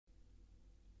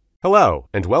Hello,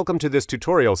 and welcome to this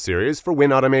tutorial series for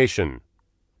WinAutomation.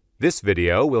 This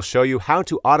video will show you how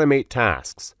to automate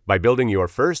tasks by building your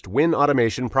first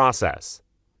WinAutomation process.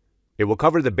 It will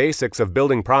cover the basics of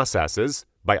building processes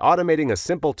by automating a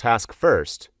simple task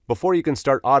first before you can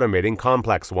start automating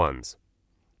complex ones.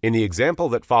 In the example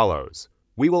that follows,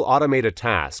 we will automate a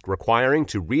task requiring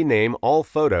to rename all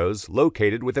photos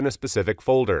located within a specific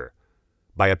folder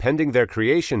by appending their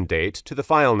creation date to the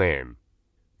file name.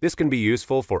 This can be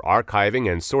useful for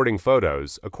archiving and sorting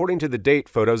photos according to the date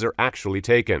photos are actually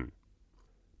taken.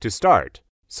 To start,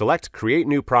 select Create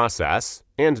New Process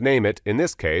and name it, in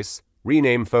this case,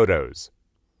 Rename Photos.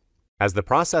 As the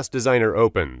Process Designer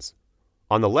opens,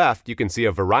 on the left you can see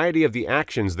a variety of the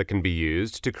actions that can be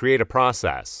used to create a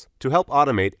process to help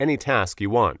automate any task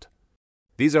you want.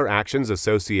 These are actions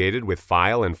associated with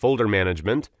file and folder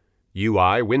management,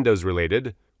 UI Windows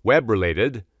related, web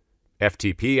related,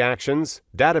 FTP actions,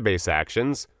 database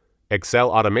actions, Excel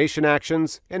automation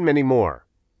actions, and many more.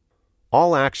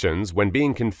 All actions, when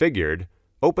being configured,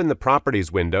 open the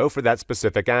Properties window for that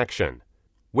specific action,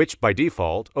 which by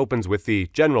default opens with the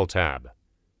General tab.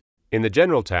 In the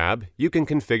General tab, you can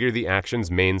configure the action's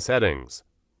main settings.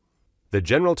 The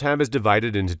General tab is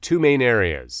divided into two main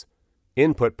areas: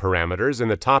 Input parameters in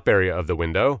the top area of the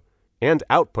window, and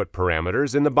Output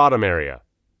parameters in the bottom area.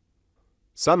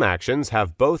 Some actions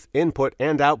have both input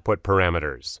and output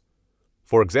parameters.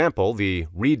 For example, the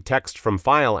Read Text from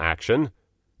File action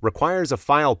requires a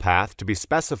file path to be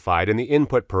specified in the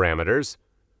input parameters,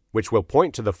 which will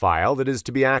point to the file that is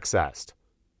to be accessed.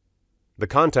 The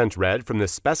content read from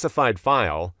this specified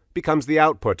file becomes the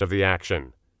output of the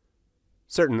action.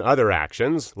 Certain other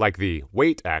actions, like the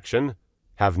Wait action,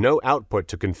 have no output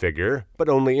to configure, but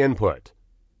only input.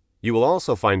 You will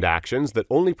also find actions that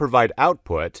only provide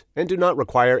output and do not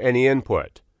require any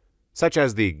input, such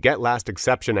as the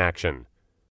GetLastException action.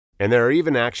 And there are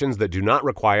even actions that do not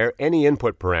require any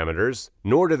input parameters,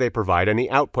 nor do they provide any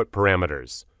output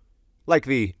parameters, like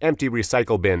the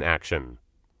EmptyRecycleBin action.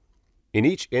 In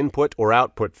each input or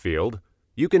output field,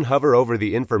 you can hover over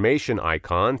the information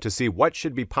icon to see what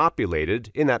should be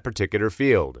populated in that particular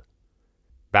field.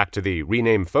 Back to the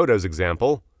Rename Photos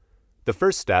example, the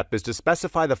first step is to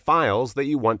specify the files that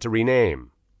you want to rename.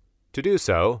 To do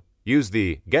so, use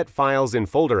the Get Files in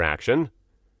Folder action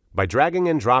by dragging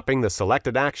and dropping the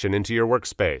selected action into your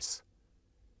workspace.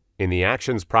 In the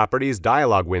Actions Properties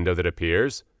dialog window that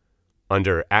appears,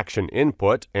 under Action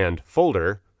Input and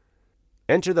Folder,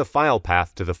 enter the file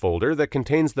path to the folder that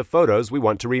contains the photos we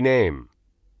want to rename.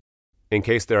 In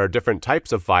case there are different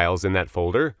types of files in that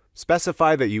folder,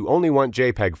 specify that you only want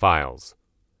JPEG files.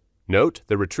 Note,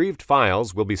 the retrieved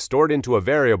files will be stored into a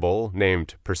variable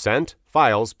named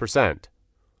 %files%.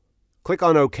 Click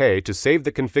on OK to save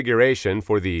the configuration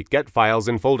for the Get Files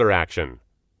in Folder action.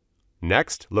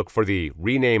 Next, look for the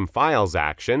Rename Files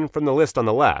action from the list on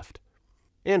the left,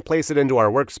 and place it into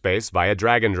our workspace via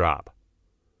drag and drop.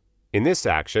 In this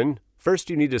action, first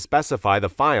you need to specify the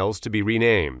files to be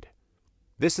renamed.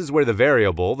 This is where the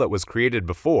variable that was created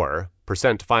before,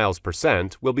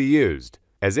 %files%, will be used,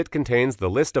 as it contains the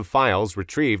list of files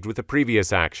retrieved with the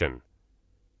previous action.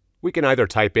 We can either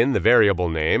type in the variable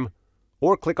name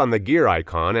or click on the gear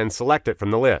icon and select it from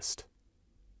the list.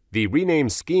 The Rename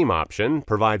Scheme option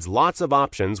provides lots of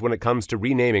options when it comes to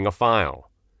renaming a file.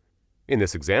 In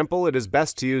this example, it is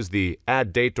best to use the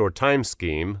Add Date or Time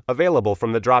scheme available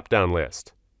from the drop-down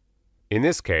list. In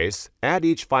this case, add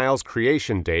each file's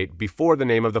creation date before the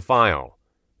name of the file.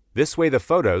 This way the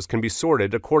photos can be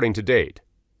sorted according to date.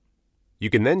 You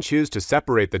can then choose to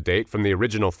separate the date from the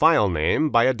original file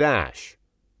name by a dash.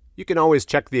 You can always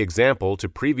check the example to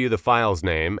preview the file's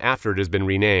name after it has been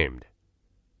renamed.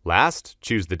 Last,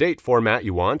 choose the date format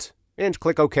you want and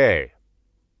click OK.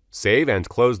 Save and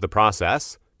close the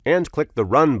process and click the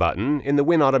Run button in the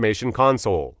WinAutomation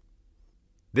console.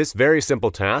 This very simple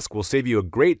task will save you a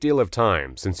great deal of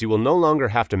time since you will no longer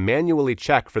have to manually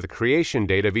check for the creation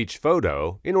date of each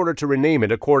photo in order to rename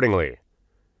it accordingly.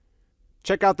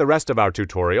 Check out the rest of our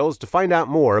tutorials to find out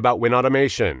more about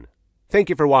WinAutomation. Thank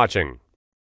you for watching.